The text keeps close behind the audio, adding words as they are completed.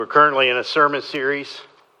We're currently in a sermon series.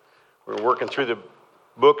 We're working through the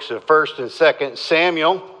books of 1st and 2nd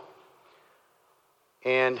Samuel.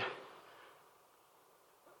 And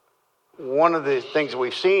one of the things that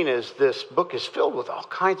we've seen is this book is filled with all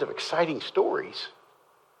kinds of exciting stories.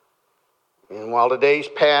 And while today's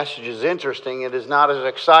passage is interesting, it is not as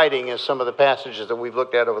exciting as some of the passages that we've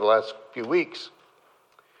looked at over the last few weeks.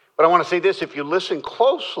 But I want to say this, if you listen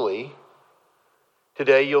closely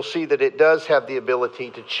today, you'll see that it does have the ability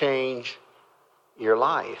to change your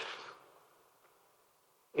life.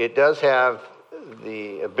 It does have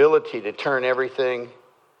the ability to turn everything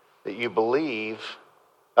that you believe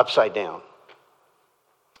upside down.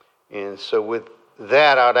 And so with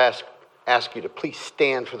that, I'd ask you to please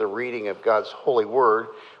stand for the reading of God's holy word.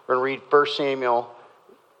 We're going to read 1 Samuel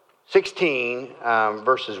 16,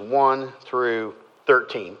 verses 1 through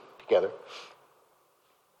 13 together.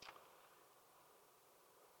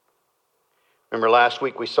 Remember last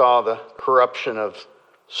week we saw the corruption of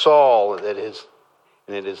Saul and it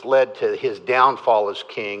has led to his downfall as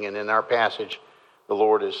king. And in our passage, the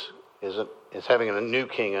Lord is having a new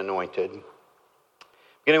king anointed.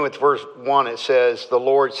 Beginning with verse 1, it says, "The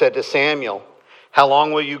Lord said to Samuel, 'How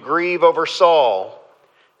long will you grieve over Saul,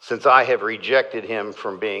 since I have rejected him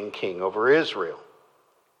from being king over Israel?'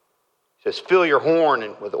 He says, 'Fill your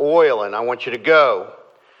horn with oil, and I want you to go.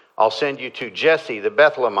 I'll send you to Jesse the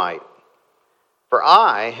Bethlehemite. For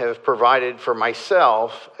I have provided for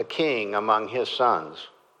myself a king among his sons.'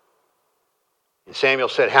 And Samuel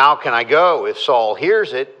said, 'How can I go? If Saul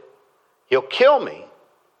hears it, he'll kill me.'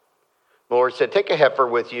 The Lord said, 'Take a heifer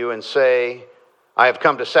with you and say, I have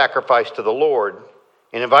come to sacrifice to the Lord.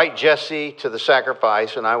 And invite Jesse to the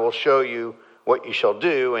sacrifice, and I will show you what you shall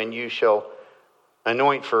do, and you shall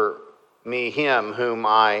anoint for me him whom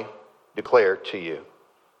I declare to you.'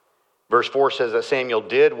 Verse 4 says that Samuel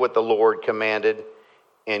did what the Lord commanded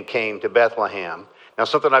and came to Bethlehem." Now,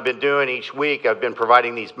 something I've been doing each week, I've been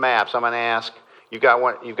providing these maps. I'm going to ask, you've got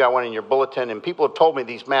one in your bulletin, and people have told me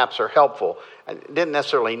these maps are helpful. I didn't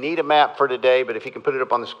necessarily need a map for today, but if you can put it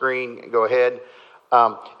up on the screen, go ahead.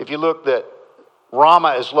 If you look, that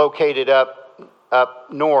Ramah is located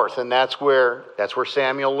up north, and that's where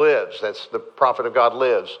Samuel lives. That's the prophet of God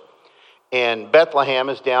lives. And Bethlehem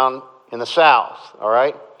is down in the south, all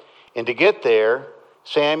right? And to get there,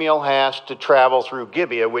 Samuel has to travel through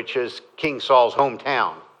Gibeah, which is King Saul's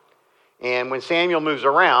hometown. And when Samuel moves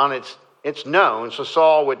around, it's known, so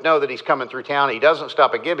Saul would know that he's coming through town. He doesn't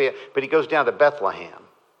stop at Gibeah, but he goes down to Bethlehem,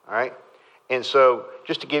 all right? And so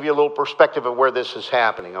just to give you a little perspective of where this is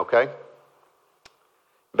happening, okay?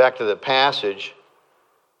 Back to the passage.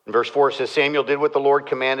 In verse 4 it says, "Samuel did what the Lord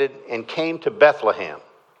commanded and came to Bethlehem.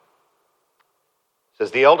 It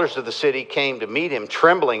says, the elders of the city came to meet him,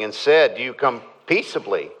 trembling, and said, 'Do you come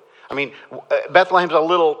peaceably?'" I mean, Bethlehem's a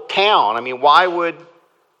little town. I mean, why would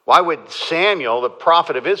Samuel, the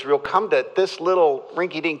prophet of Israel, come to this little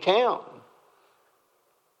rinky-dink town?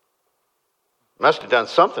 Must have done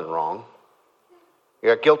something wrong. You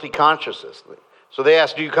got guilty consciences. So they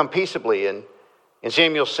asked, "Do you come peaceably?" And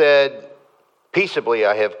Samuel said, "Peaceably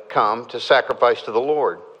I have come to sacrifice to the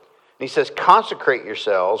Lord." And he says, "Consecrate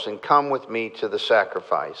yourselves and come with me to the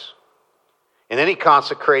sacrifice." And then he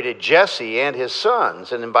consecrated Jesse and his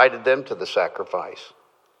sons and invited them to the sacrifice.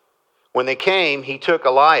 When they came, he took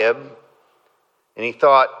Eliab, and he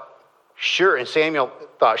thought, and Samuel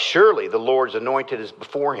thought, "Surely the Lord's anointed is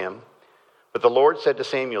before him." But the Lord said to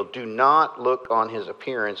Samuel, "Do not look on his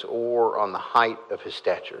appearance or on the height of his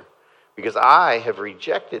stature, because I have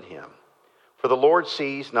rejected him. For the Lord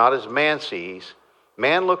sees not as man sees.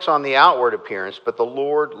 Man looks on the outward appearance, but the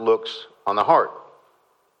Lord looks on the heart."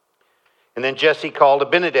 And then Jesse called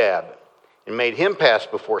Abinadab and made him pass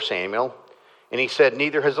before Samuel. And he said,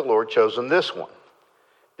 "Neither has the Lord chosen this one."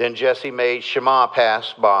 Then Jesse made Shammah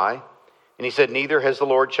pass by, and he said, "Neither has the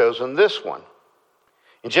Lord chosen this one."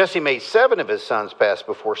 And Jesse made 7 of his sons pass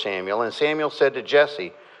before Samuel. And Samuel said to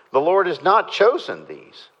Jesse, "The Lord has not chosen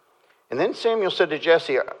these." And then Samuel said to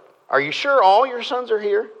Jesse, "Are you sure all your sons are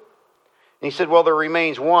here?" And he said, "Well, there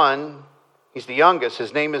remains one. He's the youngest.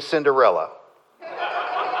 His name is Cinderella.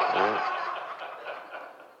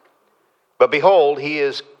 But behold, he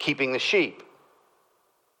is keeping the sheep."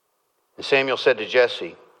 And Samuel said to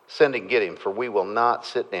Jesse, "Send and get him, for we will not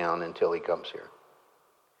sit down until he comes here."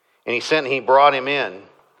 And he sent and he brought him in.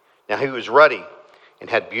 Now he was ruddy and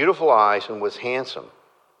had beautiful eyes and was handsome.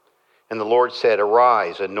 And the Lord said,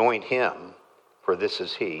 "Arise, anoint him, for this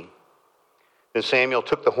is he." Then Samuel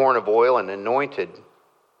took the horn of oil and anointed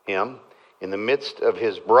him in the midst of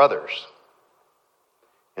his brothers.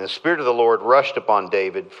 And the Spirit of the Lord rushed upon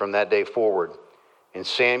David from that day forward. And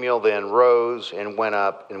Samuel then rose and went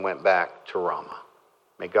up and went back to Ramah.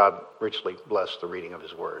 May God richly bless the reading of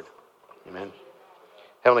his word. Amen.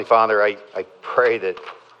 Heavenly Father, I pray that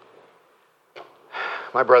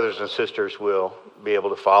my brothers and sisters will be able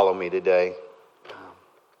to follow me today,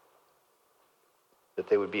 that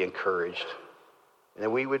they would be encouraged, and that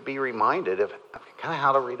we would be reminded of kind of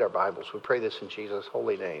how to read our Bibles. We pray this in Jesus'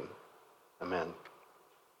 holy name. Amen.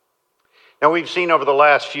 Now, we've seen over the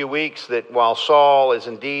last few weeks that while Saul is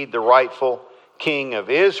indeed the rightful king of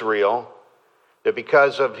Israel, that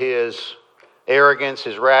because of his arrogance,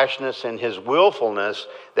 his rashness, and his willfulness,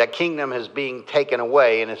 that kingdom is being taken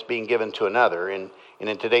away and it's being given to another. And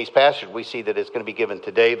in today's passage, we see that it's going to be given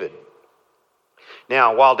to David.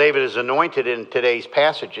 Now, while David is anointed in today's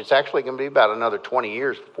passage, it's actually going to be about another 20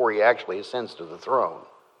 years before he actually ascends to the throne.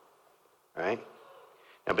 Right?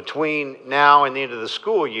 Now, between now and the end of the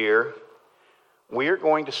school year, we are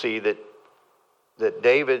going to see that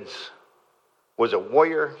David was a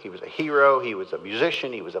warrior, he was a hero, he was a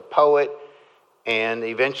musician, he was a poet, and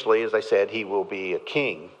eventually, as I said, he will be a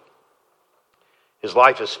king. His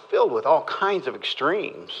life is filled with all kinds of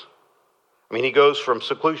extremes. I mean, he goes from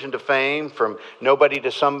seclusion to fame, from nobody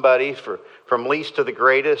to somebody, from least to the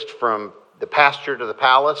greatest, from the pasture to the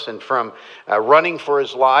palace, and from running for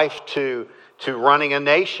his life to running a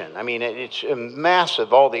nation. I mean, it's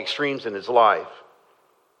massive, all the extremes in his life.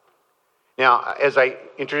 Now, as I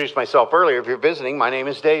introduced myself earlier, if you're visiting, my name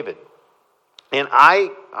is David. And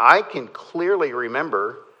I can clearly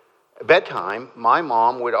remember at bedtime, my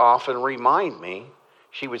mom would often remind me,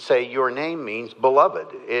 she would say, your name means beloved.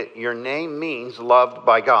 Your name means loved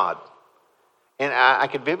by God. And I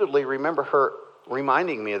could vividly remember her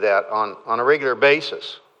reminding me of that on a regular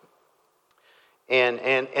basis. And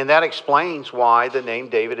that explains why the name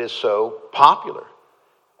David is so popular.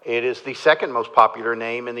 It is the second most popular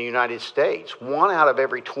name in the United States. 1 out of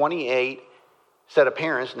every 28 set of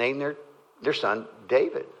parents named their son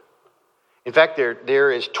David. In fact,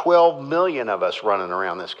 there is 12 million of us running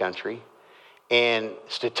around this country. And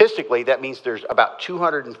statistically, that means there's about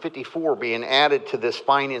 254 being added to this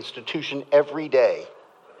fine institution every day.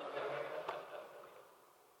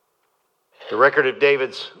 The record of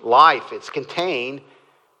David's life, it's contained,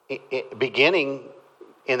 beginning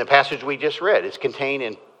in the passage we just read. It's contained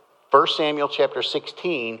in 1 Samuel chapter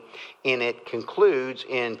 16, and it concludes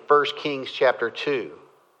in 1 Kings chapter 2.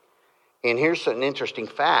 And here's an interesting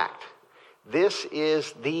fact. This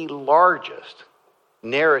is the largest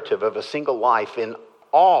narrative of a single life in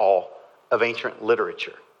all of ancient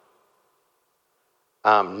literature.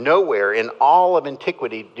 Nowhere in all of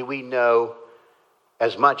antiquity do we know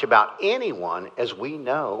as much about anyone as we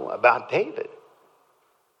know about David.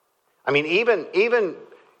 I mean, even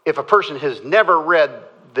if a person has never read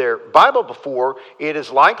their Bible before, it is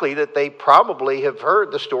likely that they probably have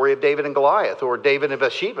heard the story of David and Goliath or David and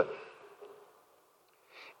Bathsheba.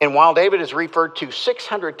 And while David is referred to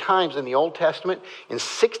 600 times in the Old Testament and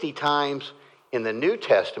 60 times in the New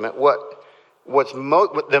Testament, what's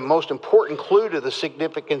the most important clue to the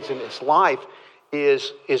significance in his life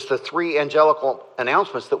is the 3 angelical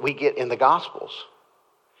announcements that we get in the Gospels.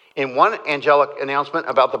 In one angelic announcement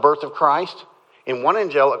about the birth of Christ, in one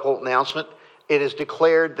angelical announcement, it is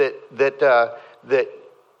declared that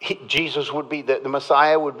Jesus would be, that the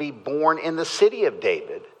Messiah would be born in the city of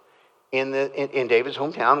David. In David's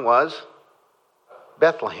hometown was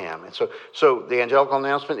Bethlehem. And so the angelical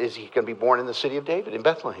announcement is he's going to be born in the city of David, in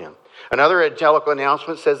Bethlehem. Another angelical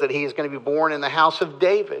announcement says that he is going to be born in the house of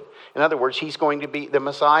David. In other words, he's going to be the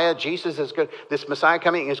Messiah. This Messiah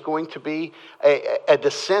coming is going to be a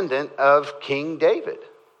descendant of King David.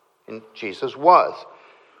 And Jesus was.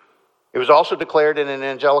 It was also declared in an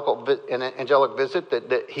angelic visit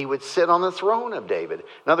that he would sit on the throne of David.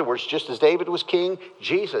 In other words, just as David was king,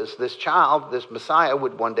 Jesus, this child, this Messiah,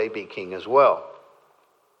 would one day be king as well.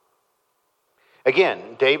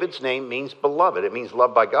 Again, David's name means beloved. It means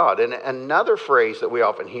loved by God. And another phrase that we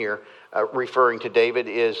often hear referring to David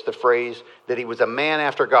is the phrase that he was a man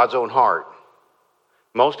after God's own heart.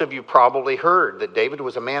 Most of you probably heard that David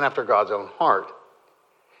was a man after God's own heart.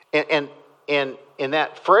 And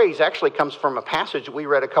that phrase actually comes from a passage we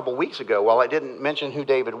read a couple weeks ago. While I didn't mention who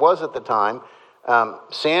David was at the time,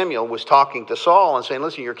 Samuel was talking to Saul and saying,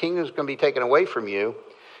 listen, your kingdom is going to be taken away from you.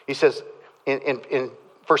 He says in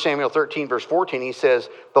 1 Samuel 13, verse 14, he says,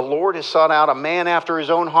 the Lord has sought out a man after his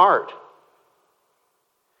own heart.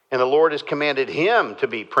 And the Lord has commanded him to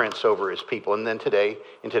be prince over his people. And then today,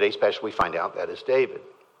 in today's passage, we find out that is David.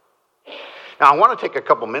 Now, I want to take a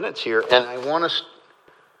couple minutes here, and I want us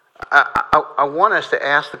to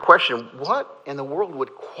ask the question, what in the world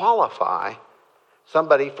would qualify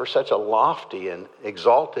somebody for such a lofty and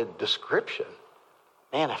exalted description.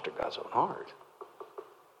 Man after God's own heart.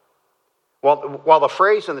 While the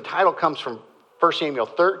phrase in the title comes from 1 Samuel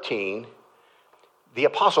 13, the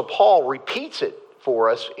Apostle Paul repeats it for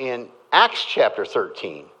us in Acts chapter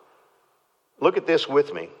 13. Look at this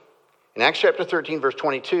with me. In Acts chapter 13, verse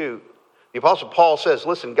 22, the Apostle Paul says,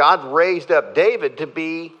 listen, God raised up David to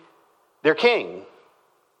be their king,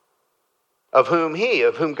 of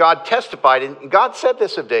whom God testified. And God said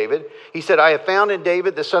this of David. He said, I have found in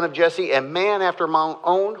David, the son of Jesse, a man after my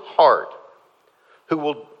own heart, who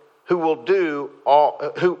will do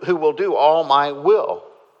all my will.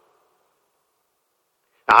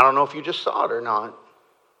 Now, I don't know if you just saw it or not,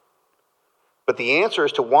 but the answer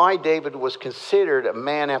as to why David was considered a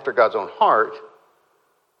man after God's own heart,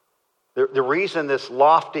 the reason this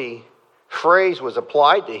lofty phrase was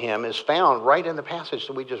applied to him is found right in the passage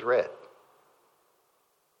that we just read.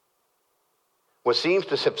 What seems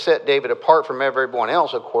to have set David apart from everyone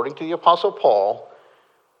else, according to the Apostle Paul,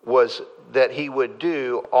 was that he would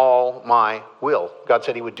do all my will. God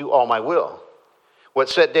said he would do all my will. What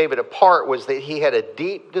set David apart was that he had a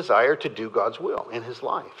deep desire to do God's will in his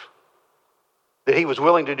life. That he was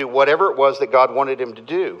willing to do whatever it was that God wanted him to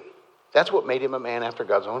do. That's what made him a man after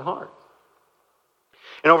God's own heart.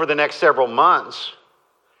 And over the next several months,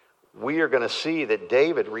 we are going to see that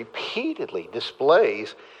David repeatedly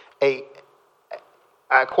displays a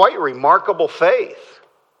quite remarkable faith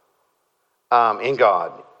in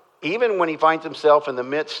God, even when he finds himself in the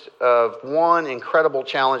midst of one incredible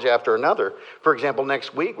challenge after another. For example,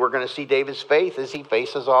 next week, we're going to see David's faith as he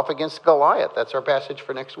faces off against Goliath. That's our passage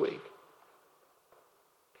for next week.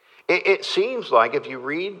 It seems like if you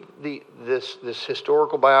read this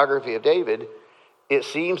historical biography of David, it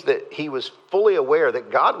seems that he was fully aware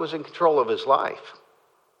that God was in control of his life.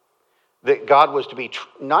 That God was to be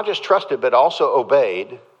not just trusted, but also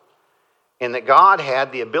obeyed. And that God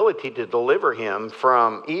had the ability to deliver him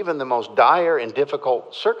from even the most dire and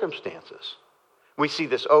difficult circumstances. We see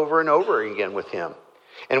this over and over again with him.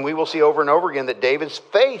 And we will see over and over again that David's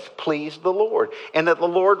faith pleased the Lord. And that the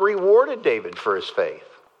Lord rewarded David for his faith.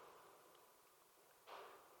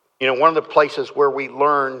 You know, one of the places where we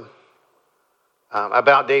learn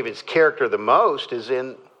about David's character the most is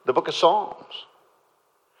in the book of Psalms.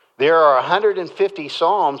 There are 150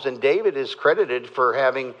 Psalms, and David is credited for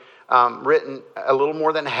having written a little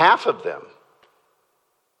more than half of them.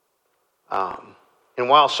 And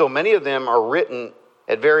while so many of them are written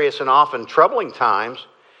at various and often troubling times,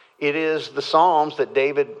 it is in the Psalms that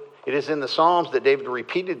David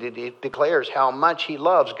repeatedly declares how much he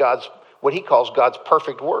loves what he calls God's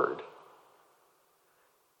perfect word.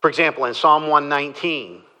 For example, in Psalm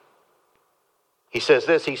 119, he says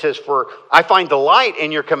this, for I find delight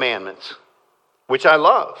in your commandments, which I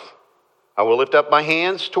love. I will lift up my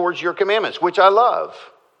hands towards your commandments, which I love.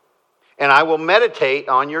 And I will meditate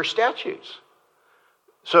on your statutes.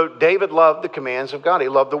 So David loved the commands of God. He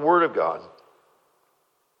loved the word of God.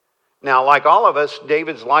 Now, like all of us,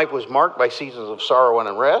 David's life was marked by seasons of sorrow and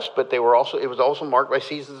unrest, but it was also marked by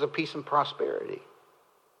seasons of peace and prosperity.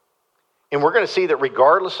 And we're going to see that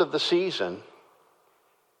regardless of the season,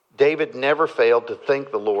 David never failed to thank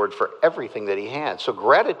the Lord for everything that he had. So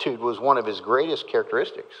gratitude was one of his greatest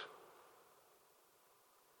characteristics.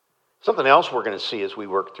 Something else we're going to see as we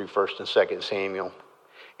work through 1 and 2 Samuel,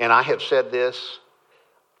 and I have said this,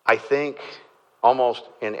 I think, almost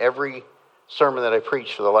in every sermon that I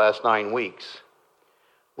preached for the last 9 weeks.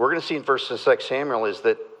 We're going to see in 1 and 2 Samuel is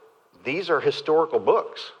that these are historical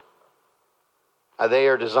books. They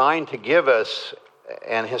are designed to give us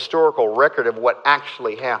an historical record of what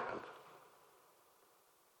actually happened.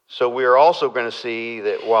 So we are also going to see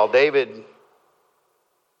that while David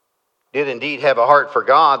did indeed have a heart for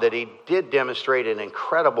God, that he did demonstrate an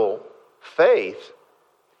incredible faith,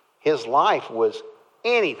 his life was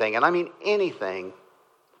anything, and I mean anything,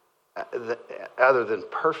 other than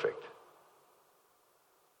perfect.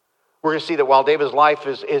 We're going to see that while David's life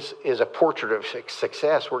is a portrait of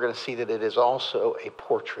success, we're going to see that it is also a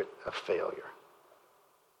portrait of failure.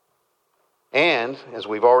 And, as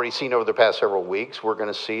we've already seen over the past several weeks, we're going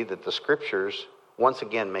to see that the scriptures, once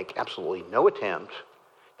again, make absolutely no attempt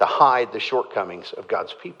to hide the shortcomings of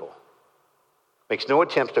God's people. Makes no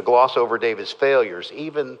attempt to gloss over David's failures,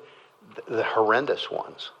 even the horrendous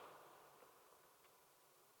ones.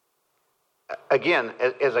 Again,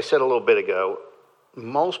 as I said a little bit ago,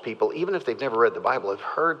 most people, even if they've never read the Bible, have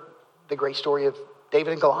heard the great story of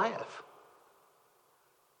David and Goliath.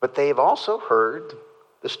 But they've also heard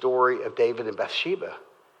the story of David and Bathsheba,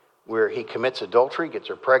 where he commits adultery, gets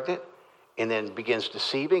her pregnant, and then begins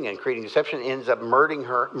deceiving and creating deception, ends up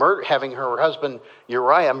having her husband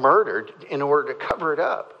Uriah murdered in order to cover it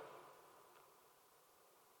up.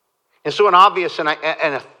 And so an obvious and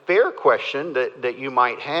a fair question that you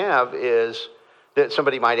might have is, that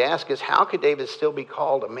somebody might ask is, how could David still be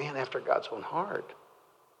called a man after God's own heart?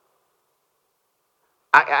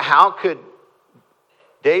 How could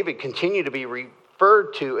David continue to be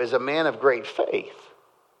referred to as a man of great faith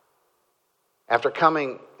after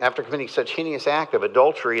committing such heinous act of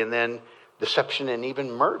adultery and then deception and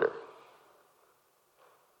even murder?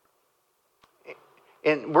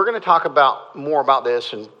 And we're going to talk more about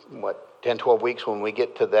this in 10, 12 weeks when we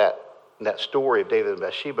get to that story of David and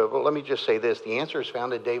Bathsheba. But let me just say this: the answer is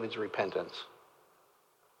found in David's repentance.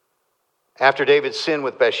 After David's sin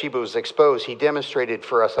with Bathsheba was exposed, he demonstrated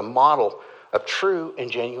for us a model of true and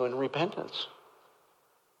genuine repentance.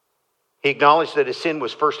 He acknowledged that his sin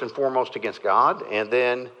was first and foremost against God, and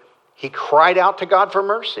then he cried out to God for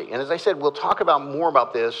mercy. And as I said, we'll talk more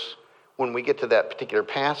about this when we get to that particular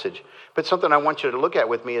passage. But something I want you to look at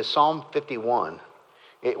with me is Psalm 51,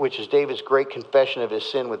 which is David's great confession of his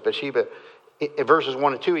sin with Bathsheba. In verses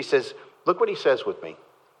 1 and 2, he says, look what he says with me.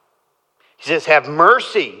 He says, "Have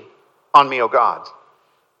mercy on me, O God,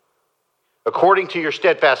 according to your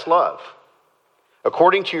steadfast love.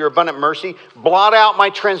 According to your abundant mercy, blot out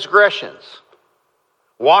my transgressions.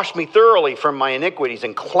 Wash me thoroughly from my iniquities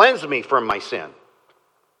and cleanse me from my sin."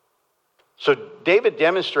 So David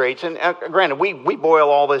demonstrates, and granted, we boil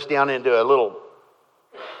all this down into a little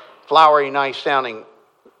flowery, nice sounding,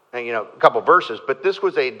 a couple verses, but this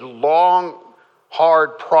was a long,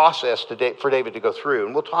 hard process for David to go through.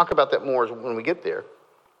 And we'll talk about that more when we get there.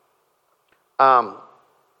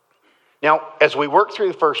 Now, as we work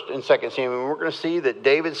through 1st and 2nd Samuel, we're going to see that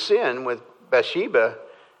David's sin with Bathsheba,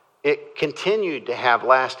 it continued to have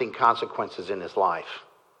lasting consequences in his life,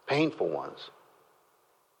 painful ones.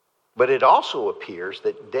 But it also appears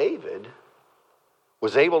that David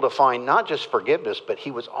was able to find not just forgiveness, but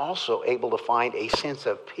he was also able to find a sense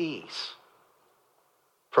of peace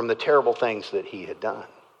from the terrible things that he had done.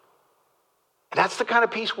 And that's the kind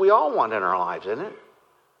of peace we all want in our lives, isn't it?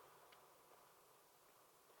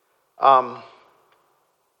 I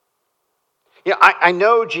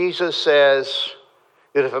know Jesus says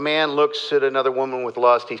that if a man looks at another woman with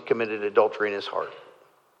lust, he's committed adultery in his heart.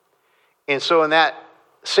 And so in that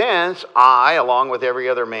sense, I, along with every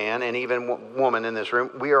other man and even woman in this room,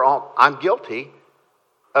 I'm guilty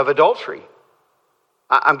of adultery.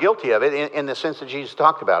 I'm guilty of it in the sense that Jesus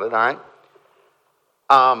talked about it, all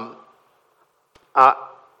right?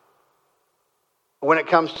 When it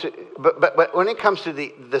comes to, but when it comes to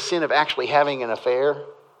the sin of actually having an affair,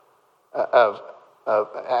 of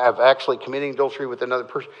actually committing adultery with another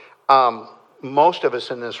person, most of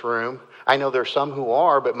us in this room, I know there's some who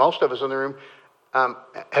are, but most of us in the room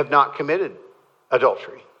have not committed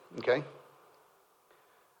adultery. Okay.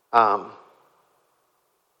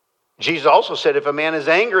 Jesus also said, if a man is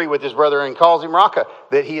angry with his brother and calls him Raka,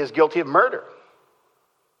 that he is guilty of murder.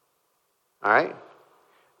 All right.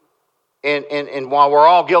 And while we're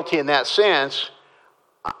all guilty in that sense,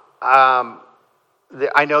 I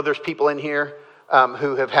know there's people in here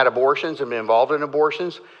who have had abortions and been involved in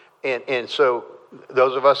abortions, and so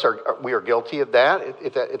those of us we are guilty of that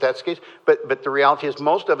if that's the case. But the reality is,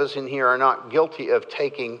 most of us in here are not guilty of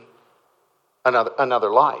taking another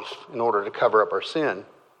life in order to cover up our sin.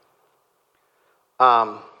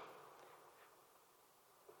 But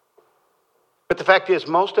the fact is,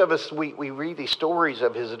 most of us, we read these stories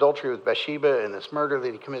of his adultery with Bathsheba and this murder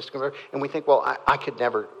that he commits to convert, and we think, well, I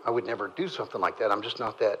would never do something like that. I'm just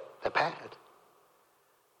not that bad.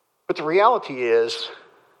 But the reality is,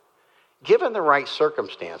 given the right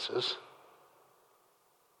circumstances,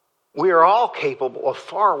 we are all capable of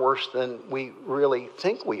far worse than we really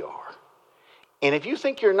think we are. And if you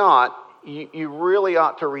think you're not, you really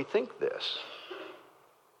ought to rethink this.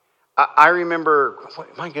 I remember,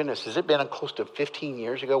 my goodness, has it been close to 15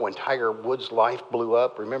 years ago when Tiger Woods' life blew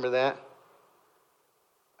up? Remember that?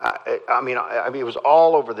 I mean, it was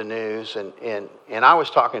all over the news, and I was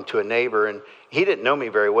talking to a neighbor, and he didn't know me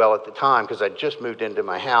very well at the time because I just moved into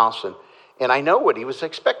my house, and I know what he was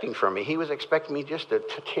expecting from me. He was expecting me just to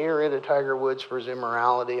tear into Tiger Woods for his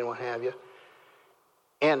immorality and what have you.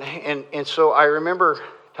 And so I remember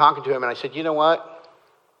talking to him, and I said, you know what?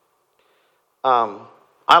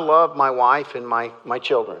 I love my wife and my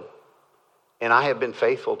children, and I have been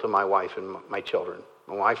faithful to my wife and my children.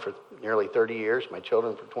 My wife for nearly 30 years, my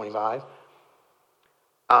children for 25.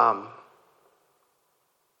 But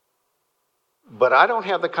I don't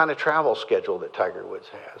have the kind of travel schedule that Tiger Woods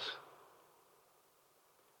has.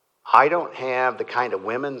 I don't have the kind of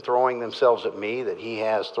women throwing themselves at me that he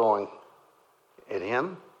has throwing at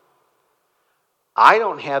him. I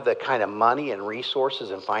don't have the kind of money and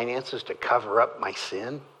resources and finances to cover up my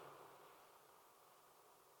sin.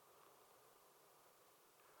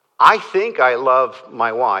 I think I love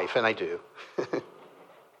my wife, and I do.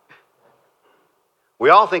 We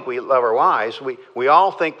all think we love our wives. We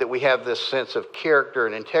all think that we have this sense of character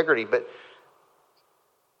and integrity,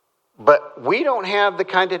 but we don't have the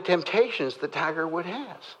kind of temptations that Tiger Wood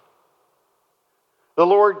has. The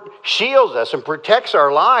Lord shields us and protects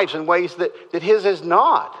our lives in ways that his is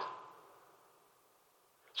not.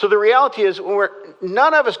 So the reality is,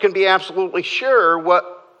 none of us can be absolutely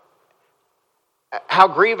sure how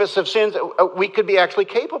grievous of sins we could be actually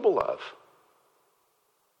capable of.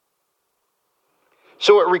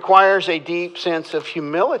 So it requires a deep sense of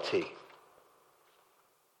humility.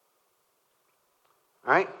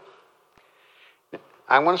 All right?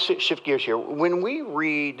 I want to shift gears here. When we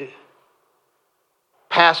read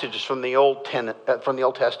passages from the Old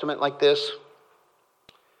Testament like this,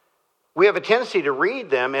 we have a tendency to read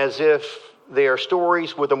them as if they are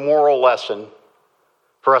stories with a moral lesson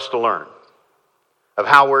for us to learn of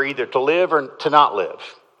how we're either to live or to not live.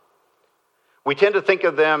 We tend to think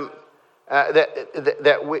of them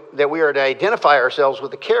that we are to identify ourselves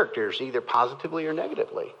with the characters, either positively or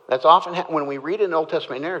negatively. That's often when we read an Old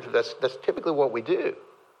Testament narrative. That's typically what we do.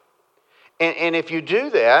 And if you do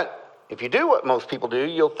that, if you do what most people do,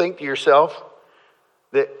 you'll think to yourself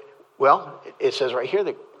that, well, it says right here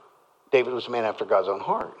that David was a man after God's own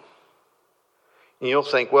heart. And you'll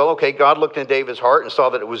think, well, okay, God looked in David's heart and saw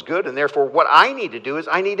that it was good, and therefore what I need to do is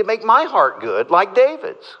I need to make my heart good like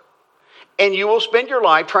David's. And you will spend your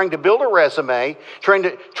life trying to build a resume, trying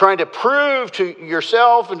to prove to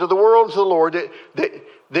yourself and to the world and to the Lord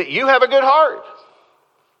that you have a good heart.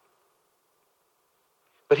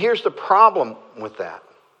 But here's the problem with that.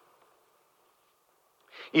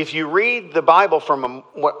 If you read the Bible from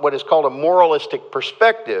what is called a moralistic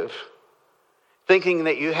perspective, thinking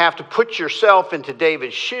that you have to put yourself into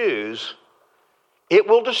David's shoes, it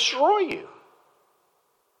will destroy you.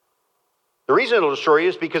 The reason it'll destroy you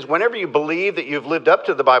is because whenever you believe that you've lived up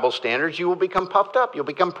to the Bible standards, you will become puffed up. You'll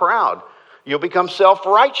become proud. You'll become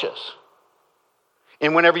self-righteous.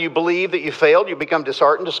 And whenever you believe that you failed, you become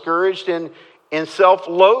disheartened, discouraged, and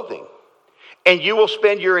self-loathing. And you will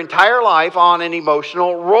spend your entire life on an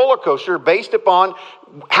emotional roller coaster based upon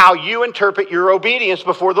how you interpret your obedience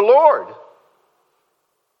before the Lord.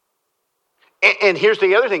 And here's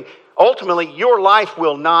the other thing. Ultimately, your life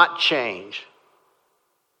will not change.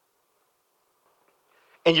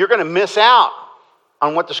 And you're going to miss out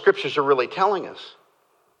on what the Scriptures are really telling us.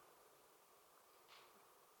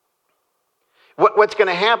 What's going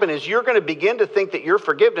to happen is you're going to begin to think that your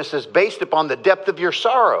forgiveness is based upon the depth of your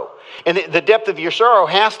sorrow. And the depth of your sorrow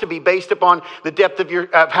has to be based upon the depth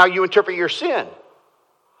of how you interpret your sin.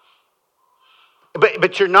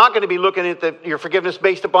 But you're not going to be looking at your forgiveness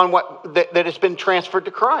based upon that it's been transferred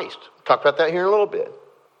to Christ. Talk about that here in a little bit.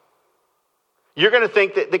 You're going to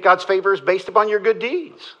think that God's favor is based upon your good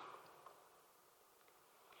deeds.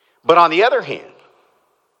 But on the other hand,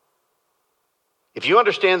 if you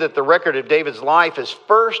understand that the record of David's life is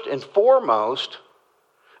first and foremost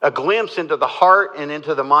a glimpse into the heart and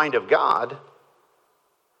into the mind of God,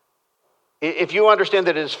 if you understand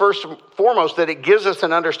that it is first and foremost that it gives us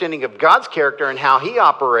an understanding of God's character and how he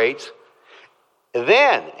operates,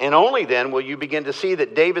 then and only then will you begin to see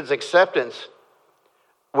that David's acceptance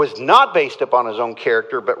was not based upon his own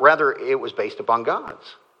character, but rather it was based upon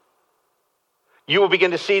God's. You will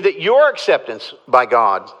begin to see that your acceptance by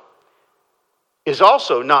God is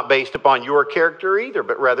also not based upon your character either,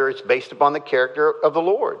 but rather it's based upon the character of the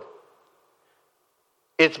Lord.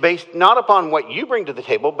 It's based not upon what you bring to the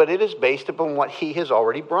table, but it is based upon what he has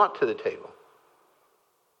already brought to the table.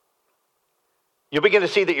 You'll begin to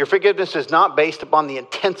see that your forgiveness is not based upon the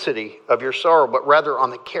intensity of your sorrow, but rather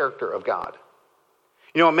on the character of God.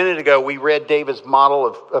 You know, a minute ago we read David's model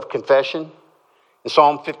of confession in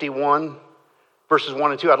Psalm 51, verses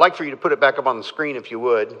 1 and 2. I'd like for you to put it back up on the screen if you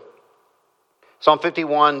would. Psalm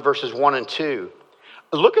 51, verses 1 and 2.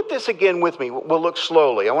 Look at this again with me. We'll look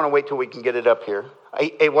slowly. I want to wait till we can get it up here.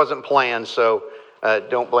 It wasn't planned, so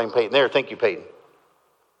don't blame Peyton. There, thank you, Peyton.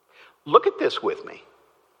 Look at this with me.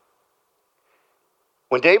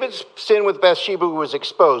 When David's sin with Bathsheba was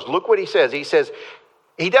exposed, look what he says. He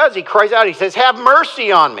cries out, he says, "Have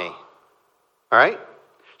mercy on me." All right?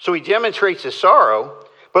 So he demonstrates his sorrow,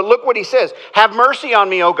 but look what he says. "Have mercy on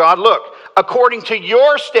me, O God, look, according to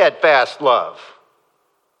your steadfast love."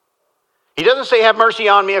 He doesn't say, have mercy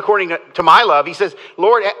on me according to my love. He says,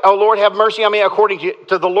 Lord, oh Lord, have mercy on me according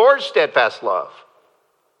to the Lord's steadfast love.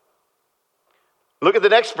 Look at the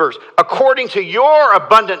next verse. According to your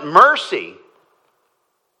abundant mercy,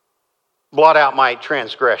 blot out my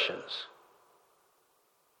transgressions.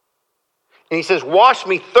 And he says, wash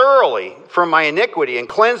me thoroughly from my iniquity and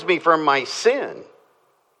cleanse me from my sin.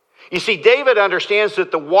 You see, David understands that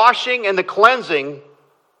the washing and the cleansing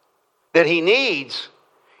that he needs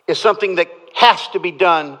is something that has to be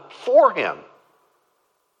done for him.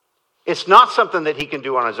 It's not something that he can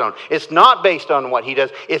do on his own. It's not based on what he does.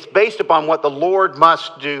 It's based upon what the Lord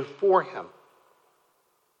must do for him.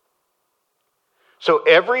 So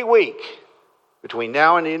every week, between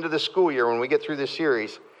now and the end of the school year, when we get through this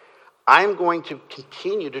series, I'm going to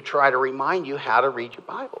continue to try to remind you how to read your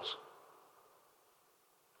Bibles.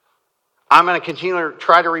 I'm going to continue to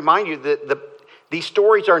try to remind you that these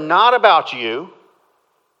stories are not about you,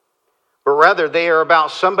 but rather they are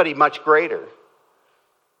about somebody much greater.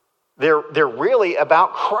 They're really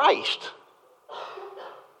about Christ.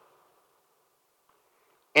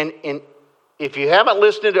 And if you haven't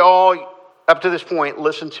listened at all up to this point,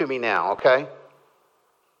 listen to me now, okay?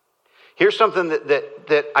 Here's something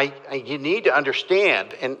that you need to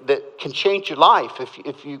understand and that can change your life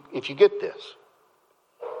if you get this.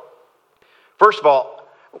 First of all,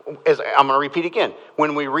 as I'm going to repeat again,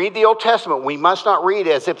 when we read the Old Testament, we must not read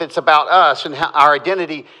as if it's about us and our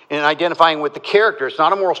identity and identifying with the character. It's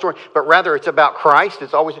not a moral story, but rather it's about Christ.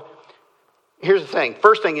 It's always. Here's the thing.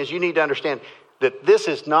 First thing is you need to understand that this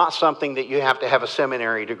is not something that you have to have a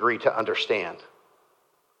seminary degree to understand.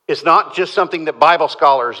 It's not just something that Bible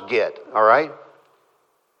scholars get, all right?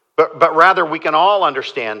 But rather we can all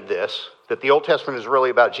understand this, that the Old Testament is really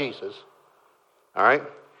about Jesus, all right?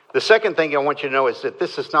 The second thing I want you to know is that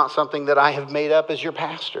this is not something that I have made up as your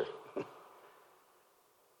pastor.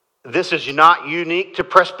 This is not unique to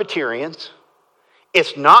Presbyterians.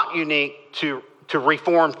 It's not unique to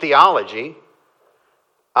Reformed theology.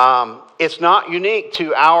 It's not unique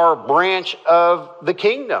to our branch of the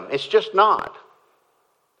kingdom. It's just not.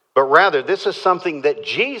 But rather, this is something that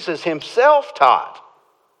Jesus himself taught.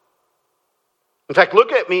 In fact,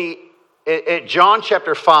 look at me at John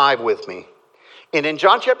chapter 5 with me. And in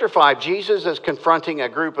John chapter 5, Jesus is confronting a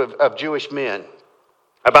group of Jewish men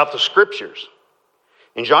about the scriptures.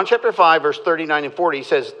 In John chapter 5, verse 39 and 40,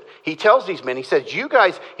 he tells these men, he says,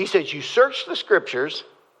 you search the scriptures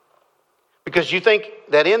because you think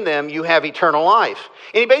that in them you have eternal life.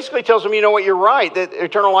 And he basically tells them, you know what, you're right, that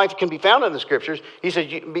eternal life can be found in the scriptures. He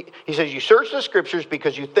says, you search the scriptures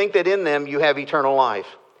because you think that in them you have eternal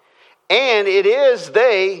life. And it is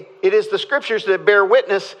the scriptures that bear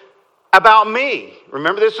witness about me.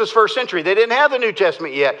 Remember, this was first century. They didn't have the New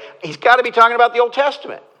Testament yet. He's got to be talking about the Old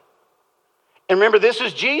Testament. And remember, this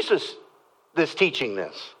is Jesus that's teaching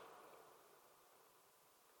this.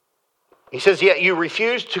 He says, yet you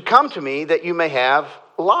refuse to come to me that you may have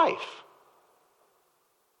life.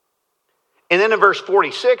 And then in verse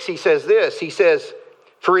 46, he says this. He says,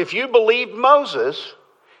 for if you believed Moses,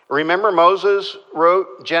 remember Moses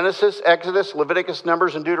wrote Genesis, Exodus, Leviticus,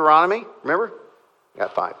 Numbers, and Deuteronomy? Remember?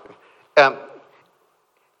 Got 5.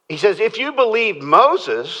 He says, if you believed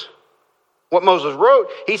Moses, what Moses wrote,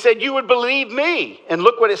 he said, you would believe me. And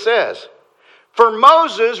look what it says. For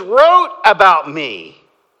Moses wrote about me.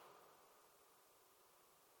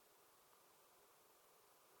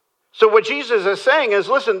 So what Jesus is saying is,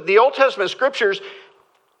 listen, the Old Testament scriptures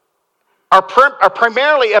are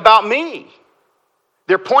primarily about me.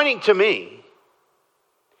 They're pointing to me.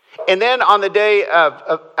 And then on the day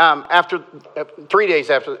after 3 days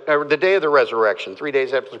after, or the day of the resurrection, 3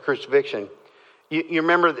 days after the crucifixion, you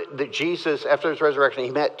remember that Jesus, after his resurrection,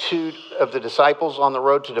 he met 2 of the disciples on the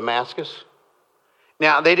road to Damascus.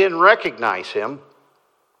 Now, they didn't recognize him,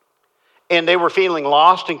 and they were feeling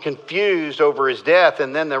lost and confused over his death,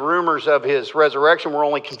 and then the rumors of his resurrection were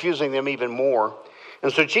only confusing them even more.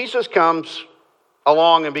 And so Jesus comes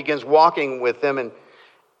along and begins walking with them,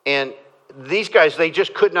 and these guys, they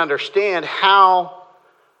just couldn't understand how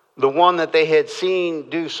the one that they had seen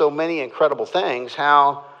do so many incredible things,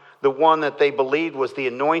 how the one that they believed was the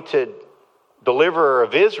anointed deliverer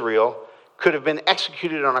of Israel could have been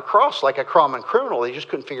executed on a cross like a common criminal. They just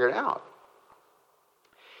couldn't figure it out.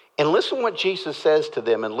 And listen what Jesus says to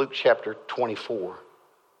them in Luke chapter 24.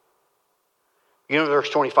 You know, verse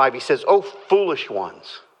 25, he says, "Oh, foolish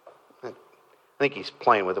ones." I think he's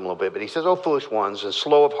playing with them a little bit, but he says, "Oh, foolish ones, and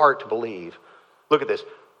slow of heart to believe." Look at this.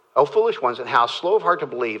 "Oh, foolish ones, and how slow of heart to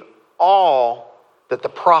believe all that the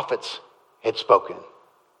prophets had spoken."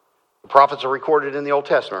 The prophets are recorded in the Old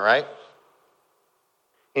Testament, right?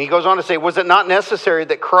 And he goes on to say, was it not necessary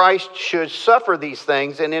that Christ should suffer these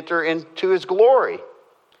things and enter into his glory?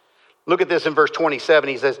 Look at this in verse 27.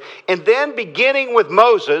 He says, and then beginning with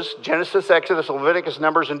Moses, Genesis, Exodus, Leviticus,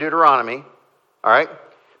 Numbers, and Deuteronomy, all right,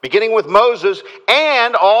 beginning with Moses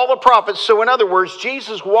and all the prophets. So in other words,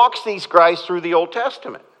 Jesus walks these guys through the Old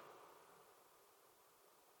Testament.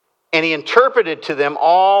 And he interpreted to them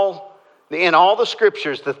in all the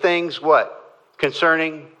scriptures, the things what?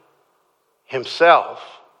 Concerning himself.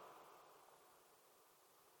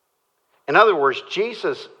 In other words,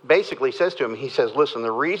 Jesus basically says to him, he says, listen,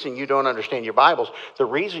 the reason you don't understand your Bibles, the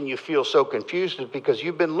reason you feel so confused is because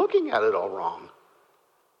you've been looking at it all wrong.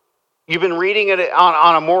 You've been reading it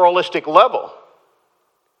on a moralistic level.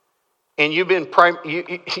 And you've been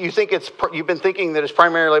you've been thinking that it's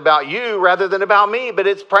primarily about you rather than about me, but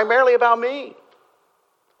it's primarily about me.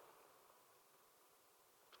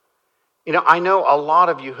 You know, I know a lot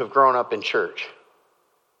of you have grown up in church.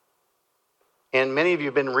 And many of you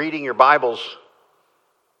have been reading your Bibles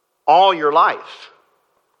all your life.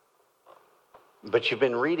 But you've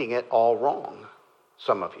been reading it all wrong,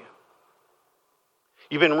 some of you.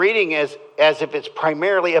 You've been reading as if it's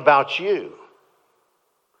primarily about you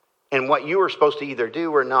and what you are supposed to either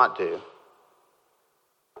do or not do,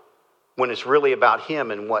 when it's really about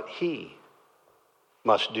him and what he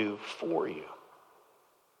must do for you.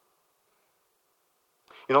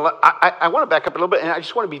 You know, I want to back up a little bit, and I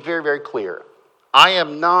just want to be very, very clear. I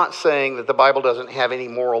am not saying that the Bible doesn't have any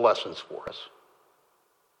moral lessons for us.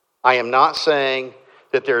 I am not saying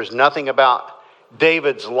that there's nothing about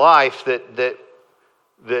David's life that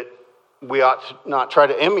we ought to not try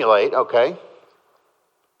to emulate, okay?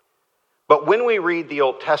 But when we read the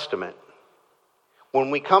Old Testament,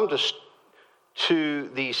 when we come to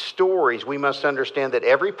these stories, we must understand that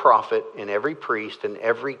every prophet and every priest and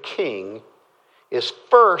every king is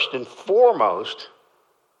first and foremost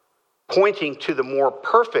pointing to the more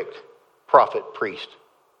perfect prophet, priest,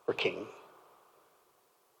 or king.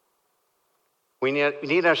 We need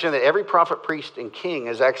to understand that every prophet, priest, and king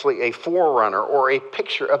is actually a forerunner or a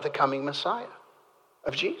picture of the coming Messiah,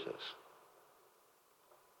 of Jesus.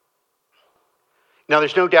 Now,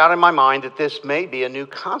 there's no doubt in my mind that this may be a new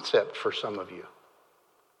concept for some of you.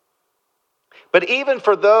 But even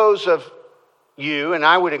for those of you, and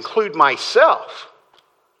I would include myself,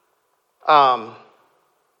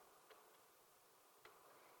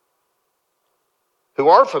 who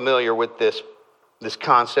are familiar with this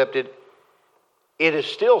concept, it is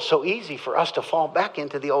still so easy for us to fall back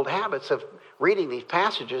into the old habits of reading these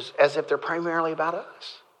passages as if they're primarily about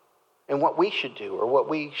us and what we should do or what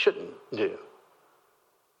we shouldn't do.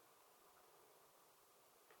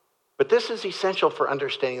 But this is essential for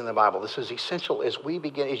understanding the Bible. This is essential as we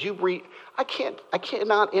begin, as you read. I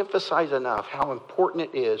cannot emphasize enough how important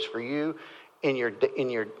it is for you in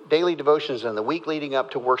your daily devotions and the week leading up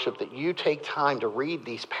to worship that you take time to read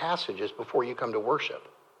these passages before you come to worship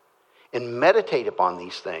and meditate upon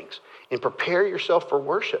these things and prepare yourself for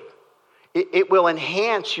worship. It will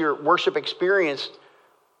enhance your worship experience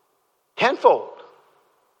tenfold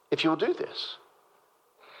if you will do this.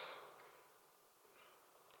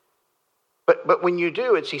 But when you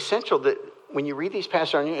do, it's essential that when you read these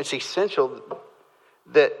passages, it's essential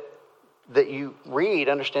that you read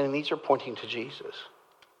understanding these are pointing to Jesus.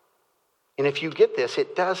 And if you get this,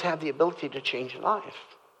 it does have the ability to change your life.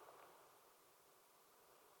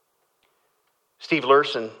 Steve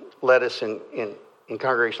Lurson led us in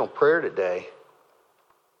congregational prayer today.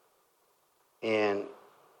 And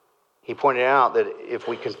he pointed out that if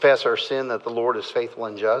we confess our sin, that the Lord is faithful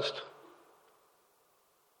and just,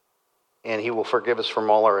 and he will forgive us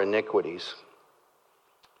from all our iniquities.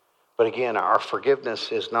 But again, our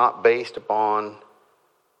forgiveness is not based upon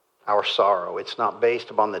our sorrow. It's not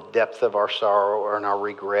based upon the depth of our sorrow or our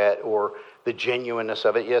regret or the genuineness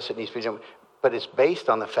of it. Yes, it needs to be genuine. But it's based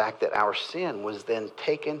on the fact that our sin was then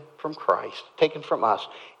taken from Christ, taken from us,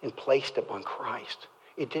 and placed upon Christ.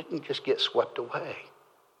 It didn't just get swept away,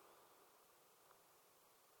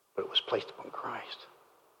 but it was placed upon Christ.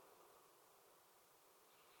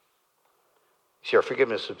 See, our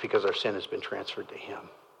forgiveness is because our sin has been transferred to him,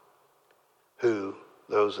 who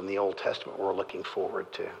those in the Old Testament were looking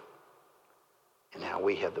forward to. And now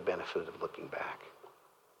we have the benefit of looking back.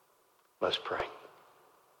 Let's pray.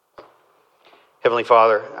 Heavenly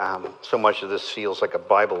Father, so much of this feels like a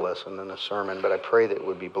Bible lesson and a sermon, but I pray that it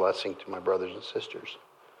would be blessing to my brothers and sisters.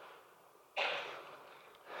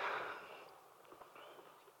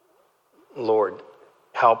 Lord,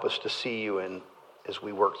 help us to see you as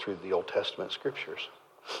we work through the Old Testament scriptures.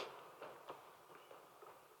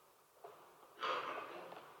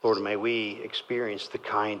 Lord, may we experience the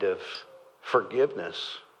kind of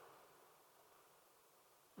forgiveness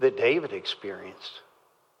that David experienced.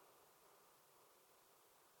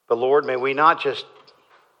 But Lord, may we not just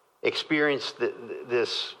experience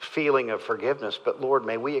this feeling of forgiveness, but Lord,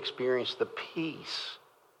 may we experience the peace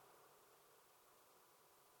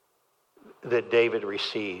that David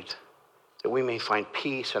received, that we may find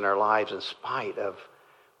peace in our lives in spite of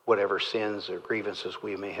whatever sins or grievances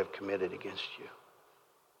we may have committed against you.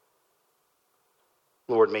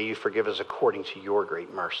 Lord, may you forgive us according to your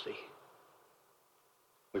great mercy.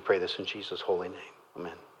 We pray this in Jesus' holy name.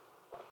 Amen.